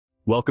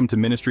Welcome to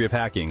Ministry of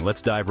Hacking.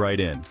 Let's dive right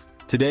in.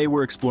 Today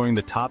we're exploring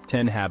the top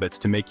 10 habits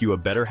to make you a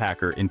better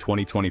hacker in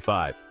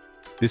 2025.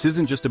 This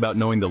isn't just about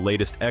knowing the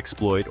latest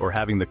exploit or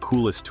having the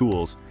coolest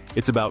tools,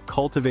 it's about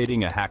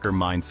cultivating a hacker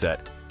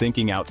mindset,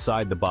 thinking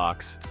outside the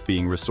box,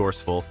 being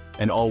resourceful,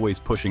 and always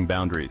pushing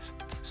boundaries.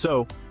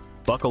 So,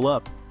 buckle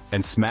up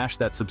and smash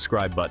that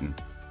subscribe button.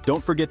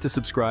 Don't forget to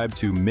subscribe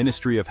to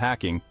Ministry of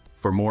Hacking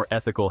for more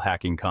ethical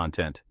hacking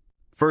content.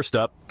 First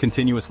up,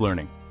 continuous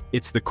learning.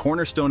 It's the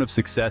cornerstone of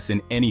success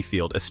in any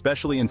field,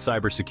 especially in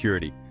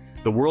cybersecurity.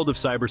 The world of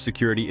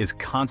cybersecurity is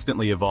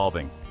constantly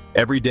evolving.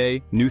 Every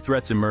day, new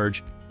threats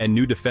emerge and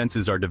new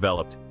defenses are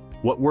developed.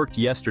 What worked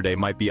yesterday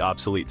might be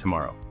obsolete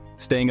tomorrow.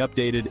 Staying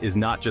updated is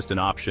not just an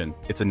option,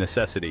 it's a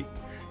necessity.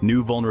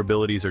 New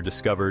vulnerabilities are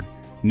discovered,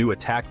 new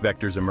attack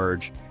vectors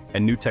emerge,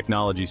 and new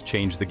technologies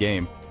change the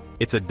game.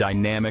 It's a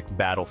dynamic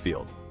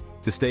battlefield.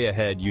 To stay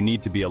ahead, you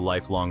need to be a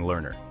lifelong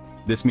learner.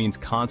 This means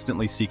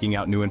constantly seeking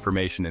out new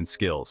information and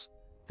skills.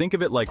 Think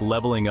of it like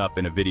leveling up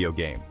in a video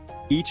game.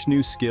 Each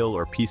new skill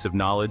or piece of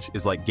knowledge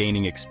is like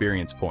gaining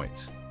experience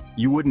points.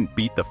 You wouldn't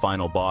beat the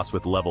final boss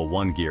with level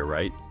 1 gear,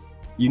 right?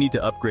 You need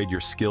to upgrade your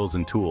skills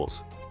and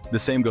tools. The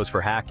same goes for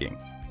hacking.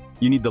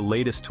 You need the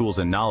latest tools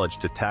and knowledge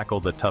to tackle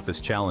the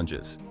toughest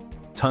challenges.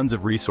 Tons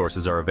of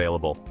resources are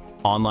available.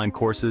 Online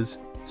courses,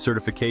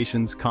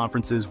 certifications,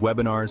 conferences,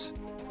 webinars.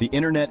 The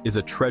internet is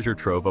a treasure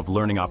trove of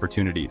learning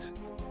opportunities.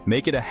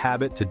 Make it a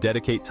habit to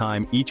dedicate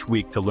time each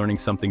week to learning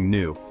something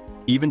new.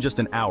 Even just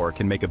an hour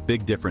can make a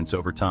big difference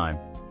over time.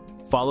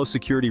 Follow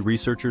security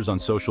researchers on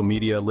social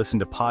media, listen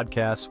to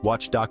podcasts,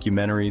 watch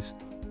documentaries.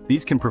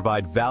 These can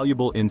provide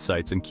valuable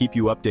insights and keep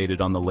you updated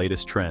on the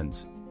latest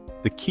trends.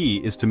 The key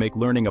is to make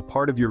learning a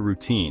part of your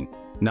routine,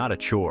 not a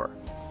chore.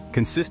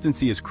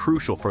 Consistency is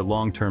crucial for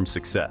long-term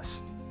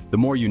success. The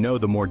more you know,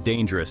 the more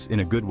dangerous, in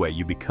a good way,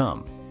 you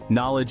become.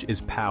 Knowledge is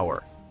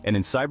power, and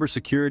in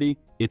cybersecurity,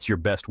 it's your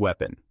best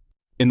weapon.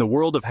 In the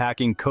world of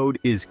hacking, code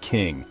is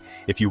king.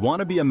 If you want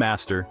to be a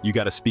master, you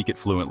got to speak it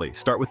fluently.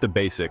 Start with the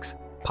basics.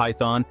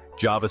 Python,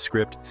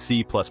 JavaScript,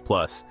 C++.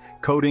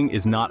 Coding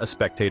is not a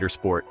spectator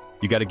sport.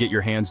 You got to get your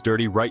hands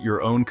dirty, write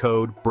your own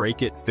code,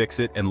 break it, fix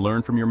it, and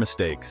learn from your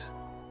mistakes.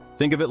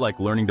 Think of it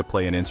like learning to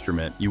play an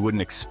instrument. You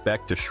wouldn't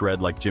expect to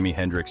shred like Jimi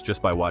Hendrix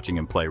just by watching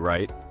him play,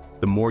 right?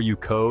 The more you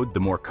code, the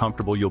more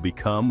comfortable you'll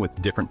become with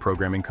different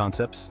programming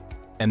concepts,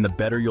 and the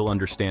better you'll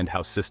understand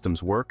how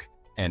systems work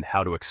and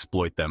how to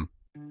exploit them.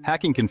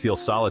 Hacking can feel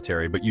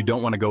solitary, but you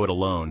don't want to go it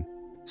alone.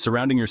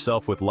 Surrounding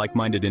yourself with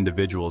like-minded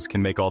individuals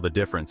can make all the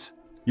difference.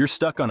 You're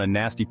stuck on a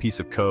nasty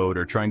piece of code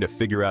or trying to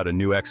figure out a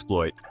new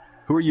exploit.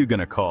 Who are you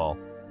gonna call?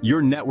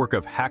 Your network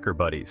of hacker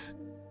buddies.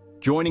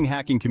 Joining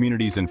hacking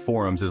communities and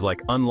forums is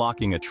like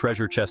unlocking a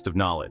treasure chest of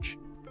knowledge.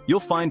 You'll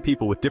find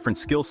people with different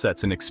skill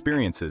sets and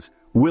experiences,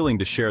 willing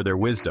to share their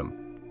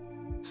wisdom.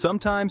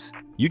 Sometimes,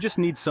 you just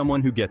need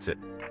someone who gets it.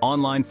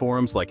 Online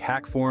forums like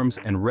Hack Forums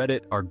and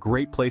Reddit are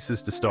great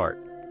places to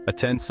start.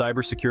 Attend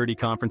cybersecurity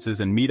conferences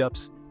and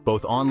meetups,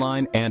 both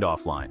online and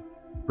offline.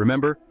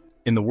 Remember,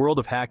 in the world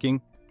of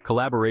hacking,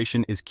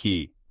 collaboration is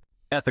key.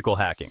 Ethical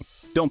hacking.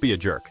 Don't be a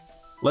jerk.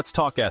 Let's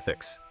talk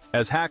ethics.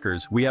 As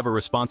hackers, we have a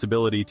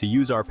responsibility to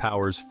use our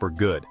powers for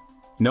good.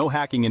 No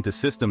hacking into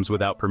systems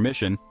without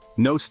permission,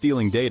 no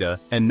stealing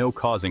data, and no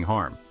causing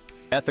harm.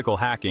 Ethical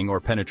hacking,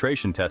 or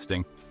penetration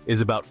testing,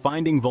 is about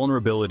finding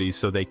vulnerabilities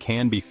so they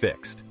can be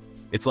fixed.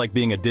 It's like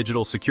being a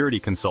digital security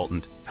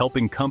consultant,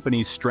 helping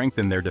companies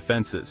strengthen their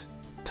defenses.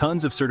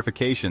 Tons of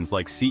certifications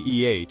like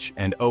CEH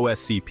and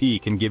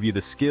OSCP can give you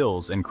the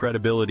skills and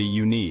credibility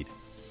you need.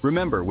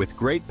 Remember, with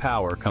great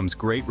power comes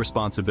great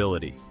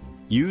responsibility.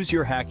 Use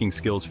your hacking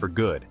skills for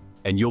good,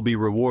 and you'll be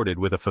rewarded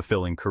with a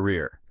fulfilling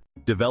career.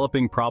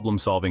 Developing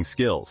problem-solving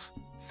skills.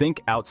 Think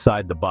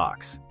outside the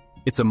box.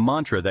 It's a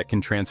mantra that can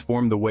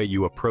transform the way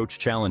you approach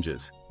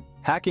challenges.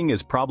 Hacking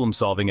is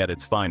problem-solving at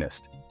its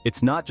finest.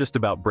 It's not just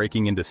about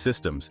breaking into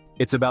systems,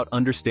 it's about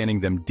understanding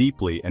them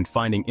deeply and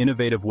finding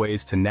innovative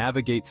ways to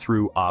navigate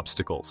through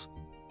obstacles.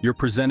 You're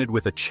presented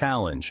with a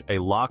challenge, a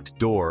locked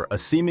door, a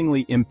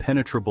seemingly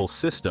impenetrable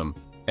system,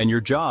 and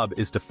your job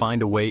is to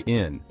find a way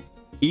in.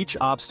 Each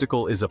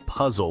obstacle is a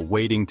puzzle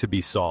waiting to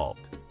be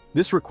solved.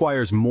 This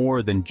requires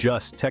more than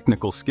just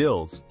technical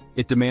skills.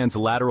 It demands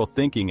lateral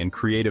thinking and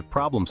creative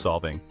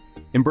problem-solving.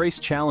 Embrace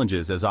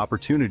challenges as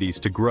opportunities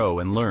to grow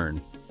and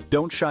learn.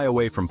 Don't shy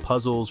away from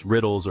puzzles,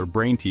 riddles, or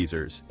brain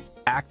teasers.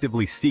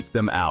 Actively seek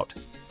them out.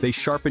 They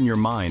sharpen your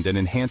mind and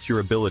enhance your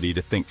ability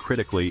to think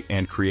critically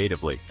and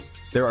creatively.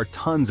 There are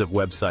tons of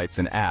websites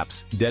and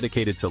apps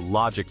dedicated to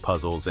logic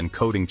puzzles and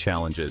coding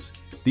challenges.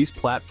 These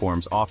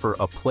platforms offer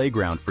a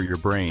playground for your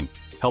brain,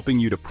 helping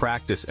you to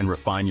practice and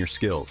refine your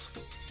skills.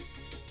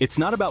 It's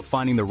not about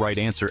finding the right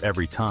answer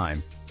every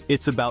time.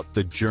 It's about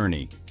the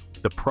journey,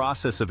 the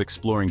process of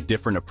exploring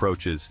different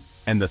approaches,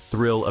 and the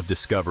thrill of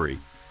discovery.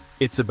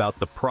 It's about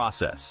the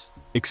process,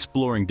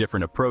 exploring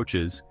different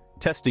approaches,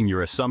 testing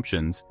your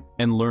assumptions,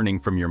 and learning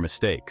from your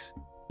mistakes.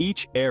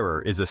 Each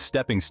error is a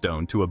stepping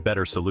stone to a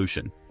better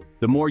solution.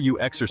 The more you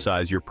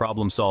exercise your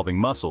problem-solving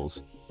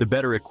muscles, the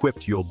better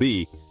equipped you'll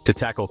be to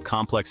tackle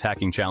complex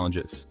hacking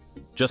challenges.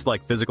 Just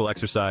like physical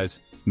exercise,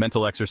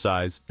 mental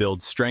exercise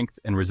builds strength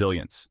and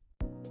resilience.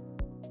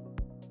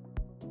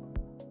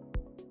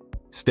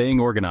 Staying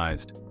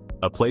organized.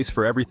 A place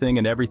for everything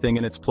and everything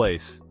in its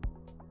place.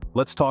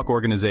 Let's talk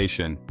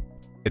organization.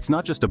 It's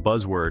not just a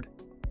buzzword.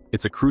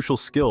 It's a crucial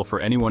skill for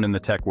anyone in the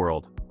tech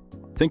world.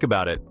 Think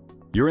about it.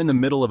 You're in the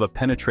middle of a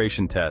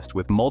penetration test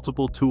with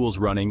multiple tools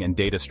running and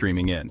data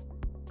streaming in.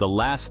 The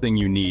last thing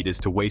you need is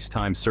to waste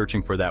time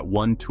searching for that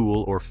one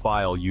tool or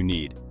file you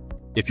need.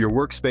 If your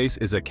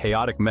workspace is a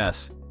chaotic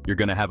mess, you're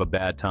going to have a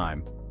bad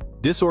time.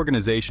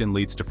 Disorganization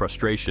leads to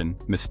frustration,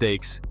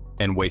 mistakes,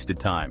 and wasted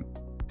time.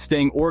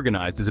 Staying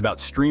organized is about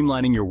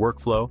streamlining your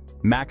workflow,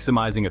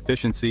 maximizing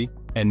efficiency,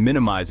 and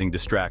minimizing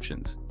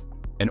distractions.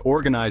 An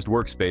organized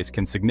workspace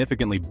can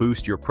significantly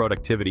boost your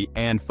productivity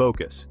and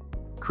focus.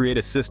 Create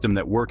a system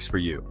that works for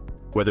you,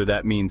 whether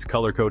that means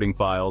color-coding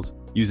files,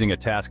 using a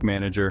task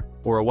manager,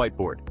 or a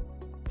whiteboard.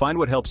 Find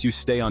what helps you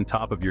stay on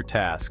top of your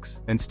tasks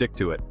and stick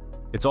to it.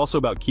 It's also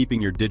about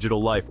keeping your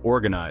digital life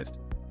organized.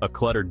 A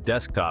cluttered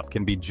desktop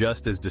can be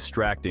just as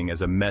distracting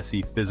as a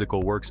messy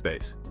physical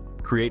workspace.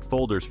 Create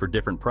folders for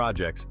different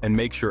projects and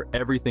make sure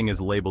everything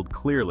is labeled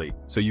clearly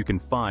so you can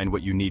find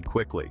what you need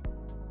quickly.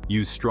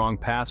 Use strong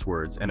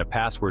passwords and a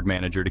password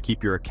manager to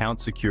keep your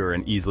account secure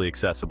and easily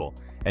accessible.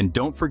 And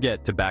don't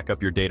forget to back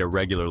up your data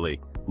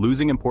regularly.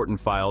 Losing important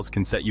files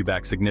can set you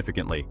back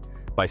significantly.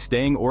 By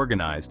staying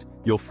organized,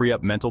 you'll free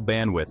up mental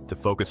bandwidth to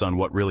focus on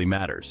what really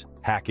matters,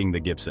 hacking the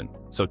Gibson.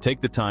 So take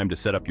the time to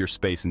set up your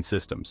space and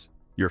systems.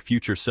 Your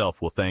future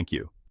self will thank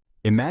you.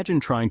 Imagine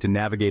trying to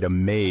navigate a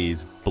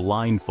maze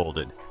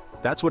blindfolded.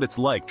 That's what it's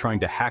like trying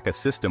to hack a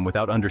system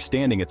without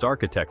understanding its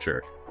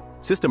architecture.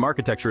 System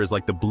architecture is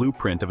like the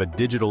blueprint of a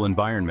digital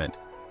environment.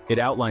 It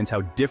outlines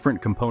how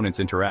different components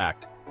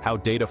interact, how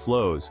data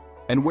flows,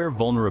 and where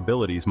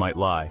vulnerabilities might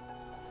lie.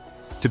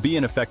 To be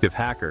an effective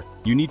hacker,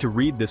 you need to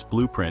read this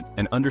blueprint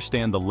and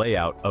understand the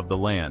layout of the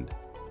land.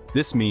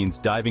 This means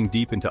diving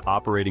deep into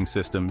operating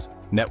systems,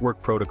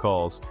 network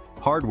protocols,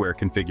 hardware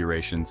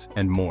configurations,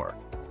 and more.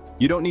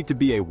 You don't need to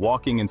be a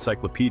walking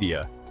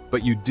encyclopedia,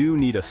 but you do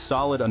need a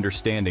solid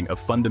understanding of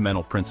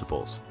fundamental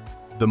principles.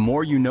 The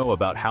more you know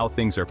about how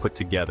things are put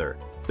together,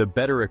 the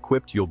better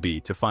equipped you'll be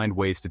to find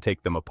ways to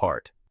take them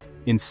apart.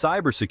 In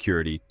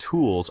cybersecurity,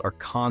 tools are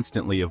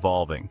constantly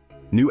evolving.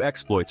 New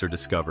exploits are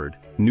discovered,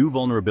 new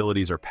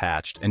vulnerabilities are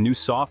patched, and new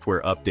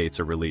software updates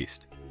are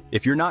released.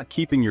 If you're not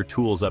keeping your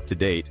tools up to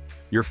date,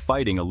 you're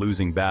fighting a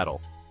losing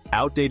battle.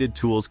 Outdated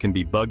tools can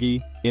be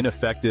buggy,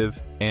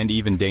 ineffective, and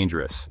even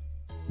dangerous.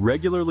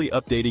 Regularly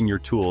updating your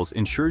tools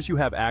ensures you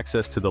have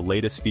access to the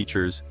latest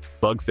features,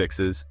 bug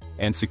fixes,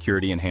 and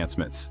security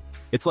enhancements.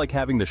 It's like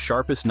having the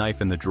sharpest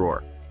knife in the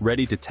drawer,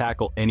 ready to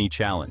tackle any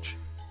challenge.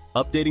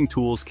 Updating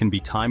tools can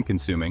be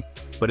time-consuming,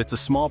 but it's a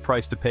small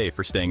price to pay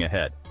for staying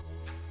ahead.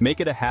 Make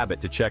it a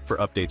habit to check for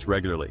updates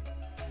regularly.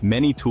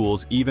 Many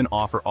tools even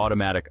offer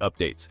automatic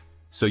updates,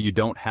 so you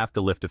don't have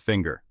to lift a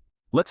finger.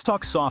 Let's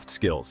talk soft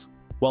skills.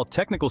 While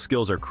technical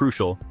skills are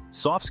crucial,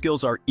 soft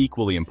skills are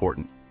equally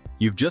important.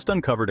 You've just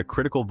uncovered a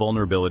critical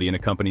vulnerability in a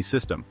company's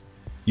system.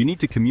 You need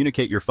to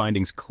communicate your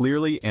findings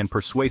clearly and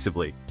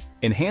persuasively.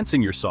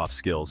 Enhancing your soft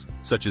skills,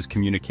 such as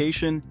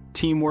communication,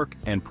 teamwork,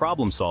 and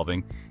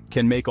problem-solving,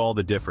 can make all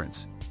the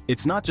difference.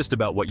 It's not just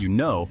about what you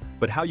know,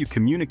 but how you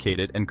communicate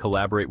it and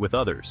collaborate with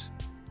others.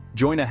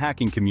 Join a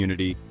hacking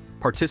community,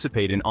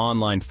 participate in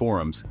online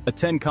forums,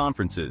 attend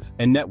conferences,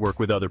 and network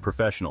with other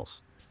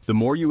professionals. The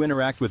more you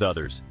interact with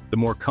others, the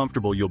more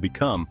comfortable you'll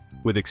become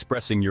with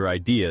expressing your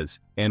ideas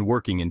and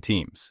working in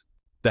teams.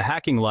 The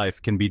hacking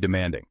life can be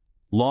demanding.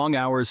 Long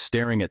hours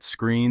staring at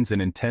screens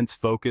and intense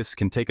focus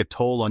can take a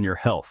toll on your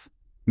health.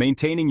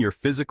 Maintaining your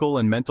physical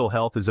and mental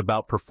health is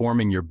about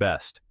performing your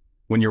best.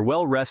 When you're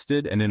well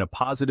rested and in a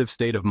positive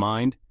state of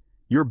mind,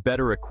 you're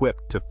better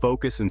equipped to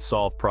focus and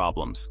solve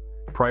problems.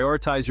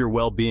 Prioritize your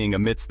well-being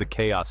amidst the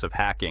chaos of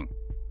hacking.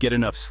 Get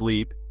enough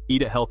sleep,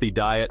 eat a healthy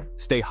diet,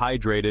 stay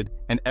hydrated,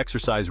 and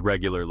exercise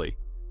regularly.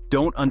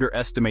 Don't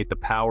underestimate the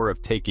power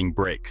of taking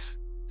breaks.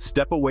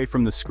 Step away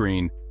from the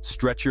screen,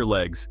 stretch your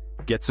legs,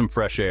 get some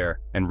fresh air,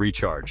 and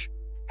recharge.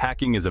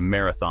 Hacking is a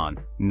marathon,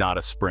 not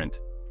a sprint.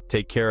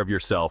 Take care of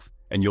yourself,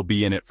 and you'll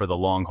be in it for the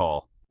long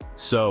haul.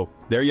 So,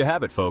 there you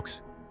have it,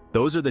 folks.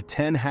 Those are the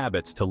 10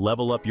 habits to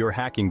level up your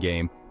hacking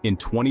game in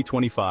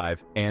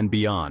 2025 and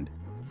beyond.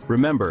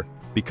 Remember,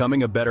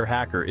 becoming a better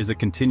hacker is a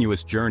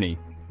continuous journey,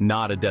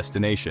 not a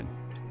destination.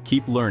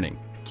 Keep learning,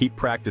 keep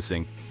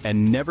practicing,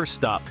 and never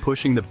stop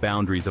pushing the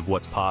boundaries of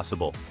what's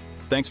possible.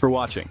 Thanks for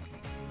watching.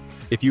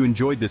 If you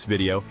enjoyed this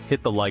video,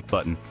 hit the like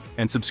button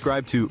and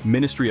subscribe to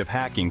Ministry of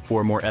Hacking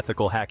for more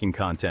ethical hacking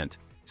content.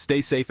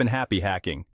 Stay safe and happy hacking.